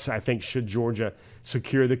commitments. I think should Georgia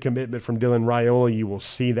secure the commitment from Dylan Raiola, you will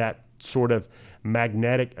see that sort of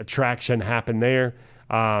magnetic attraction happen there.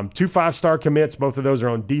 2 5-star commits. Both of those are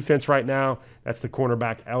on defense right now. That's the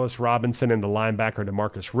cornerback Ellis Robinson and the linebacker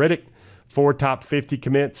DeMarcus Riddick. 4 top 50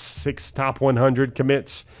 commits, 6 top 100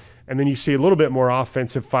 commits. And then you see a little bit more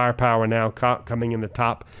offensive firepower now coming in the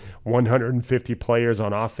top 150 players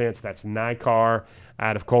on offense. That's Nikar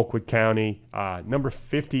out of Colquitt County. Number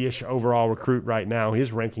 50-ish overall recruit right now.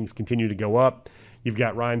 His rankings continue to go up. You've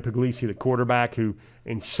got Ryan Puglisi, the quarterback, who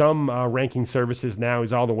in some ranking services now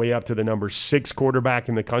is all the way up to the number 6 quarterback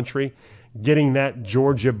in the country. Getting that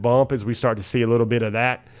Georgia bump as we start to see a little bit of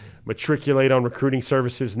that matriculate on recruiting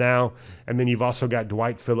services now. And then you've also got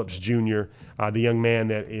Dwight Phillips Jr., the young man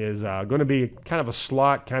that is going to be kind of a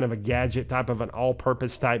slot, kind of a gadget type of an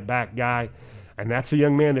all-purpose type back guy. And that's a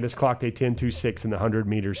young man that has clocked a 10.26 in the 100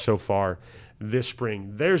 meters so far this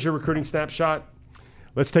spring. There's your recruiting snapshot.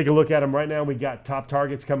 Let's take a look at them right now. We got top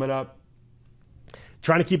targets coming up.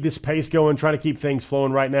 Trying to keep this pace going, trying to keep things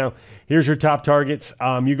flowing right now. Here's your top targets.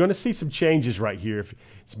 You're going to see some changes right here.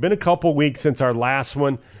 It's been a couple weeks since our last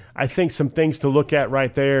one. I think some things to look at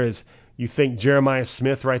right there is you think Jeremiah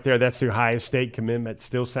Smith right there, that's the Ohio State commitment.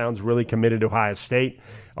 Still sounds really committed to Ohio State.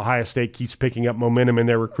 Ohio State keeps picking up momentum in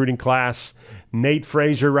their recruiting class. Nathan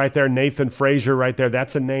Frazier right there,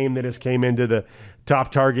 that's a name that has came into the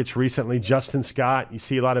top targets recently. Justin Scott, you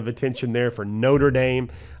see a lot of attention there for Notre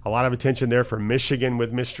Dame, a lot of attention there for Michigan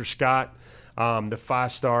with Mr. Scott, the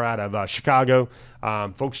 5-star out of Chicago.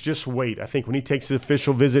 Folks, just wait. I think when he takes his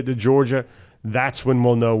official visit to Georgia, that's when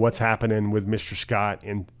we'll know what's happening with Mr. Scott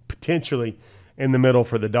and potentially in the middle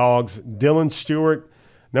for the Dogs. Dylan Stewart,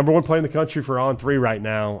 number 1 player in the country for on-3 right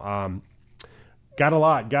now. Got a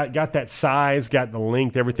lot. Got that size, got the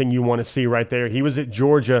length, everything you want to see right there. He was at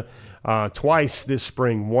Georgia twice this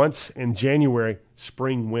spring, once in January,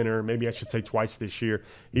 spring, winter, maybe I should say twice this year.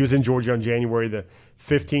 He was in Georgia on January the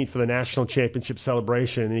 15th for the national championship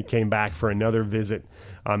celebration, and then he came back for another visit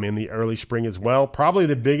in the early spring as well. Probably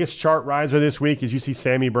the biggest chart riser this week is you see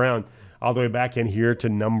Sammy Brown all the way back in here to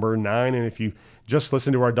number 9. And if you just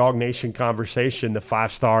listen to our Dog Nation conversation, the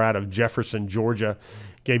 5-star out of Jefferson, Georgia,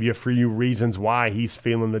 gave you a few reasons why he's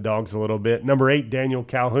feeling the Dogs a little bit. Number 8, Daniel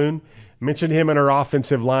Calhoun. Mentioned him in our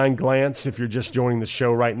offensive line glance if you're just joining the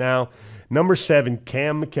show right now. Number 7,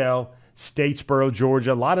 Cam McKell, Statesboro,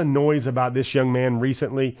 Georgia. A lot of noise about this young man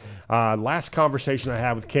recently. Last conversation I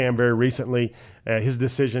had with Cam very recently, his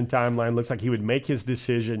decision timeline looks like he would make his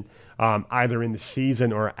decision either in the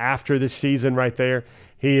season or after the season right there.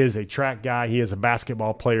 He is a track guy. He is a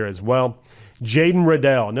basketball player as well. Jaden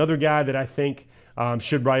Riddell, another guy that I think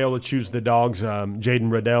should Raiola choose the Dogs,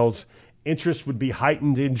 Jaden Riddell's interest would be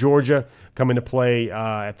heightened in Georgia, coming to play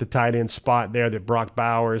at the tight end spot there that Brock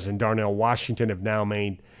Bowers and Darnell Washington have now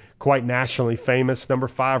made quite nationally famous. Number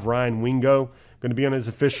 5, Ryan Wingo, going to be on his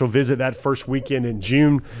official visit that first weekend in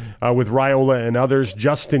June with Raiola and others.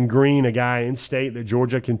 Justin Green, a guy in state that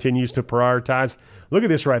Georgia continues to prioritize. Look at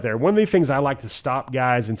this right there. One of the things I like to stop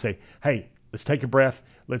guys and say, hey, let's take a breath.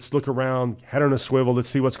 Let's look around, head on a swivel. Let's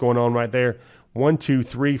see what's going on right there. 1, 2,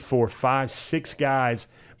 3, 4, 5, 6 guys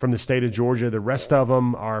from the state of Georgia. The rest of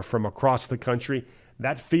them are from across the country.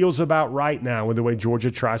 That feels about right now with the way Georgia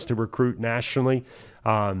tries to recruit nationally.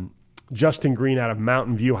 Justin Green out of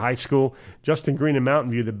Mountain View High School. Justin Green in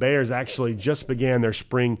Mountain View, the Bears actually just began their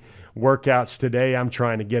spring workouts today. I'm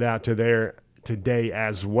trying to get out to there today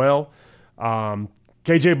as well.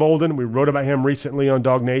 KJ Bolden, we wrote about him recently on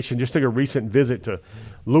Dog Nation, just took a recent visit to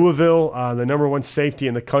Louisville, the number 1 safety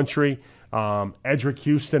in the country. Edric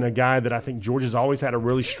Houston, a guy that I think Georgia's always had a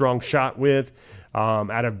really strong shot with,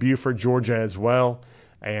 out of Buford, Georgia as well.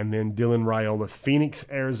 And then Dylan Raiola, Phoenix,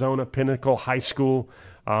 Arizona, Pinnacle High School.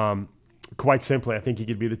 quite simply, I think he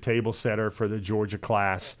could be the table setter for the Georgia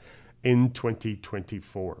class in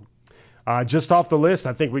 2024. Just off the list,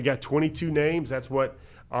 I think we got 22 names. That's what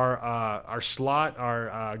our slot,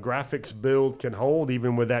 our graphics build can hold,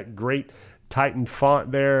 even with that great Titan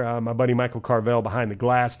font there. My buddy Michael Carvel behind the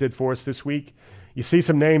glass did for us this week. You see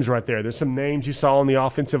some names right there. There's some names you saw on the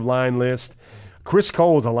offensive line list. Chris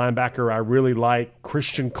Cole is a linebacker I really like.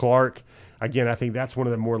 Christian Clark, again, I think that's one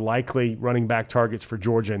of the more likely running back targets for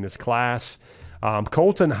Georgia in this class.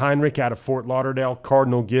 Colton Heinrich out of Fort Lauderdale,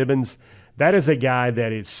 Cardinal Gibbons. That is a guy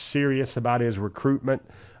that is serious about his recruitment.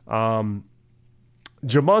 Jamonta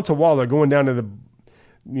Waller going down to the,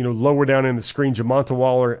 lower down in the screen, Jamonta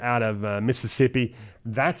Waller out of Mississippi.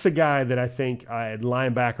 That's a guy that I think at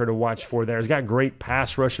linebacker to watch for there. He's got great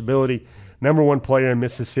pass rush ability. Number one player in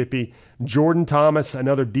Mississippi. Jordan Thomas,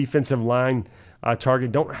 another defensive line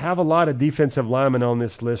target. Don't have a lot of defensive linemen on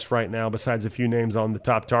this list right now besides a few names on the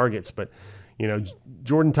top targets. But,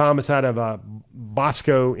 Jordan Thomas out of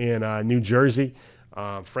Bosco in New Jersey.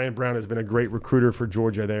 Fran Brown has been a great recruiter for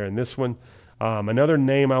Georgia there in this one. Another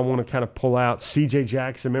name I want to kind of pull out, C.J.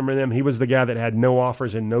 Jackson. Remember them? He was the guy that had no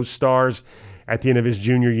offers and no stars at the end of his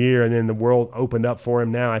junior year, and then the world opened up for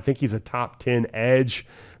him now. I think he's a top 10 edge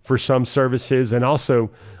for some services. And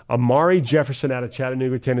also Amari Jefferson out of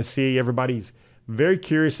Chattanooga, Tennessee. Everybody's very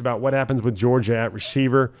curious about what happens with Georgia at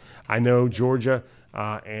receiver. I know Georgia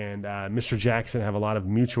and Mr. Jackson have a lot of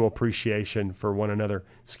mutual appreciation for one another.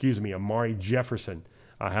 Amari Jefferson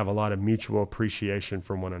have a lot of mutual appreciation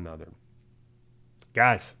for one another.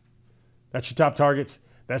 Guys, that's your top targets.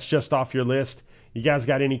 That's just off your list. You guys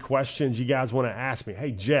got any questions you guys want to ask me?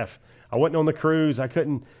 Hey, Jeff, I wasn't on the cruise. I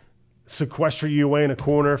couldn't sequester you away in a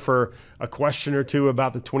corner for a question or two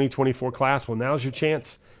about the 2024 class. Well, now's your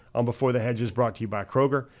chance on Before the Hedges, brought to you by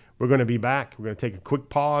Kroger. We're going to be back. We're going to take a quick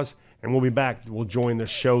pause, and we'll be back. We'll join the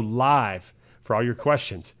show live for all your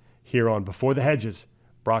questions here on Before the Hedges,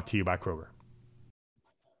 brought to you by Kroger.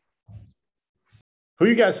 Who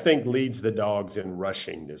you guys think leads the Dogs in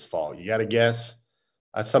rushing this fall? You got to guess?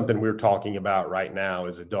 That's something we're talking about right now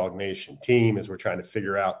as a Dog Nation team, as we're trying to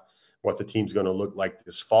figure out what the team's going to look like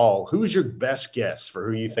this fall. Who's your best guess for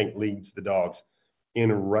who you think leads the Dogs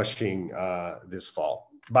in rushing this fall?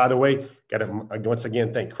 By the way, got to once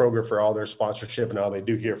again thank Kroger for all their sponsorship and all they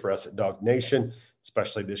do here for us at Dog Nation,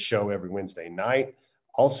 especially this show every Wednesday night.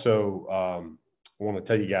 Also, I want to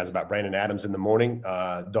tell you guys about Brandon Adams in the morning,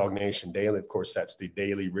 Dog Nation Daily. Of course, that's the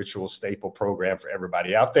daily ritual staple program for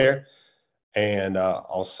everybody out there. And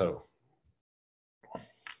also,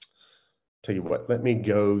 tell you what, let me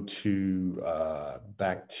go to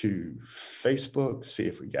back to Facebook, see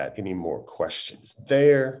if we got any more questions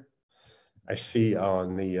there. I see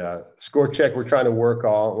on the score check, we're trying to work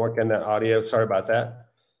on that audio. Sorry about that.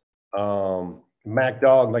 Mac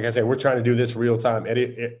Dog, like I said, we're trying to do this real time.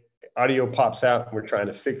 Audio pops out, and we're trying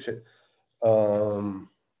to fix it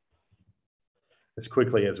as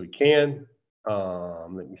quickly as we can.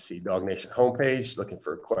 Let me see, Dog Nation homepage, looking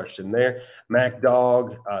for a question there. Mac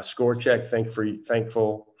Dog, score check,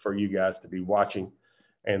 thankful for you guys to be watching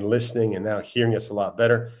and listening and now hearing us a lot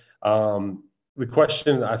better. The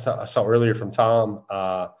question I saw earlier from Tom,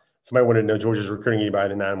 somebody wanted to know Georgia's recruiting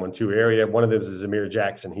anybody in the 912 area. One of them is Zamir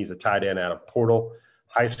Jackson. He's a tight end out of Portal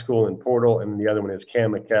High School in Portal, and the other one is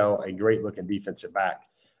Cam McKell, a great-looking defensive back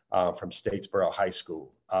from Statesboro High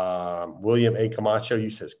School. William A. Camacho, you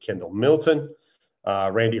says Kendall Milton.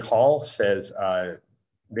 Randy Hall says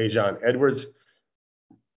Dejon Edwards,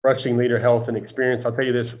 rushing leader, health, and experience. I'll tell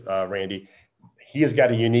you this, Randy, he has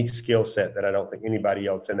got a unique skill set that I don't think anybody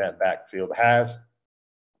else in that backfield has.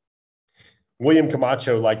 William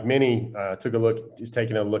Camacho, like many, is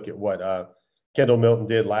taking a look at what Kendall Milton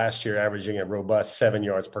did last year, averaging a robust 7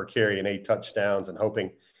 yards per carry and 8 touchdowns, and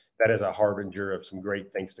hoping that is a harbinger of some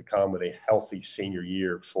great things to come with a healthy senior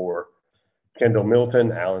year for Kendall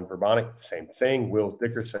Milton. Alan Verbonic, same thing. Will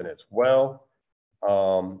Dickerson as well.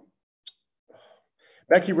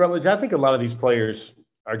 Becky Rutledge, I think a lot of these players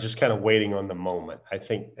are just kind of waiting on the moment. I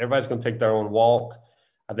think everybody's going to take their own walk.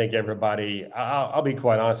 I think I'll be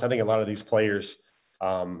quite honest, I think a lot of these players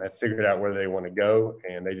have figured out where they want to go,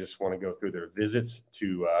 and they just want to go through their visits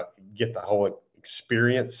to get the whole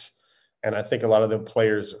experience. And I think a lot of the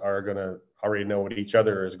players are going to already know what each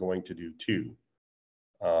other is going to do too.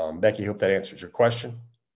 Becky, hope that answers your question.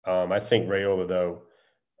 I think Raiola, though,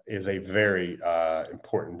 is a very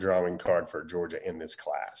important drawing card for Georgia in this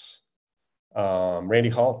class. Randy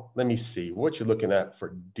Hall, let me see what you're looking at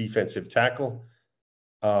for defensive tackle.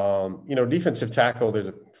 Defensive tackle, there's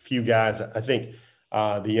a few guys. I think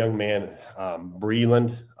the young man,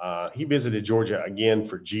 Breland, he visited Georgia again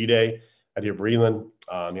for G-Day. Breland,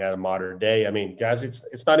 He had a modern day. I mean, guys,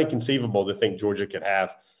 it's not inconceivable to think Georgia could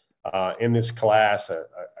have in this class a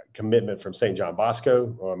commitment from St. John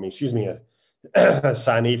Bosco. A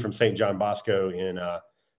signee from St. John Bosco in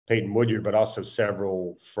Peyton Woodyard, but also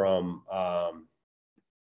several from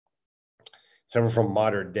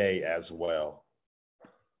modern day as well.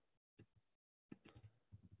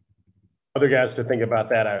 Other guys to think about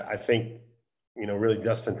that, I think, really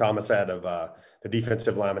Dustin Thomas out of the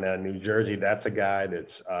defensive lineman out of New Jersey. That's a guy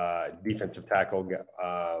that's defensive tackle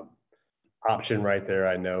option right there.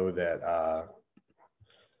 I know that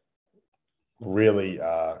really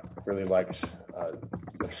likes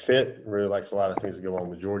the fit, really likes a lot of things that go on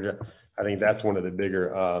with Georgia. I think that's one of the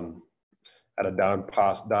bigger out of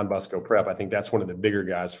Don Bosco Prep. I think that's one of the bigger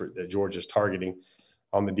guys that Georgia's targeting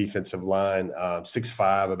on the defensive line.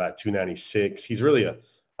 6'5", about 296. He's really a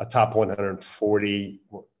top 140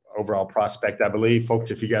 overall prospect, I believe.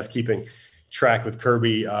 Folks, if you guys keeping track with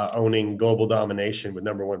Kirby owning global domination with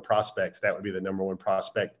number one prospects, that would be the number one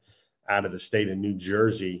prospect out of the state of New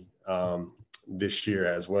Jersey this year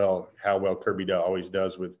as well. How well Kirby always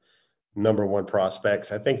does with number one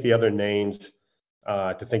prospects. I think the other names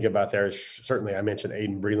to think about there is certainly I mentioned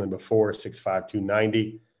Aiden Breland before, 6'5",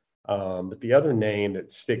 290. But the other name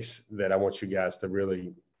that sticks that I want you guys to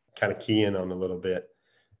really kind of key in on a little bit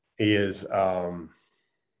is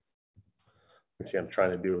let's see, I'm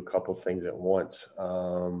trying to do a couple things at once.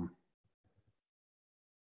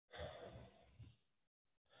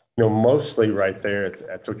 Mostly right there,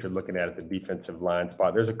 that's what you're looking at the defensive line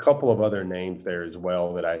spot. There's a couple of other names there as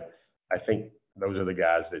well that I think those are the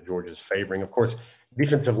guys that Georgia's favoring. Of course,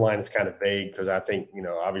 defensive line is kind of vague because I think,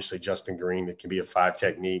 obviously Justin Green, it can be a 5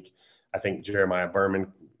 technique. I think Jeremiah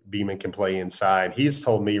Beeman can play inside. He's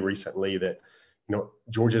told me recently that,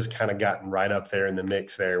 Georgia's kind of gotten right up there in the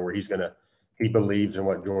mix there where he believes in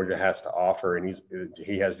what Georgia has to offer. And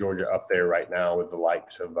he has Georgia up there right now with the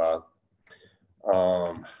likes of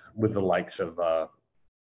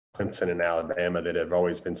Clemson and Alabama that have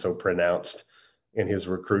always been so pronounced in his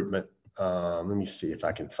recruitment. Let me see if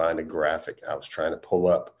I can find a graphic I was trying to pull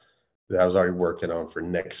up that I was already working on for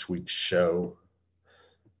next week's show.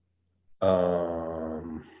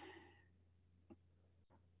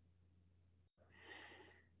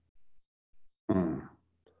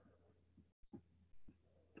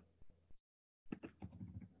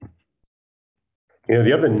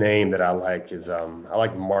 The other name that I like is I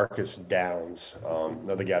like Marcus Downs.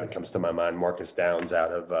 Another guy that comes to my mind, Marcus Downs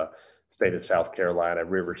out of state of South Carolina,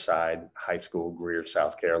 Riverside High School, Greer,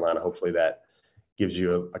 South Carolina. Hopefully that gives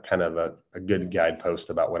you a kind of a good guidepost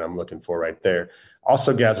about what I'm looking for right there.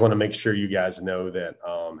 Also, guys, want to make sure you guys know that,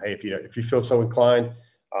 hey, if you feel so inclined,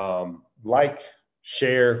 like,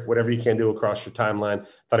 share, whatever you can do across your timeline.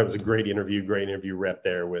 Thought it was a great interview rep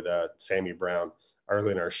there with Sammy Brown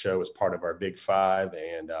early in our show as part of our Big Five.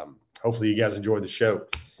 And hopefully you guys enjoyed the show.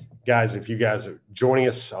 Guys, if you guys are joining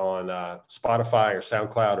us on Spotify or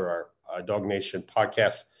SoundCloud or our Dog Nation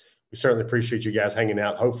podcast, we certainly appreciate you guys hanging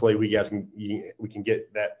out. Hopefully we can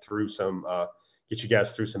get that through get you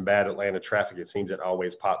guys through some bad Atlanta traffic. It seems it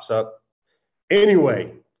always pops up.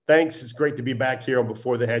 Anyway, thanks. It's great to be back here on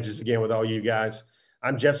Before the Hedges again with all you guys.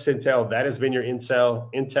 I'm Jeff Sintel. That has been your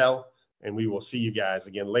Intel. And we will see you guys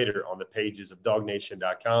again later on the pages of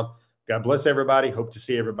DogNation.com. God bless everybody. Hope to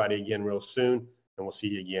see everybody again real soon. And we'll see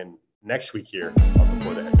you again next week here on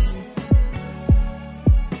Before the Hedges.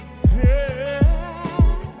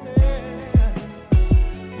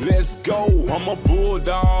 Let's go, I'm a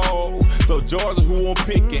bulldog. So Georgia, who I'm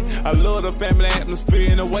picking. I love the family atmosphere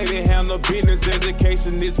and the way they handle business.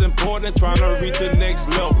 Education is important, trying to reach the next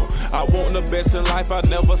level. I want the best in life, I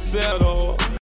never settle.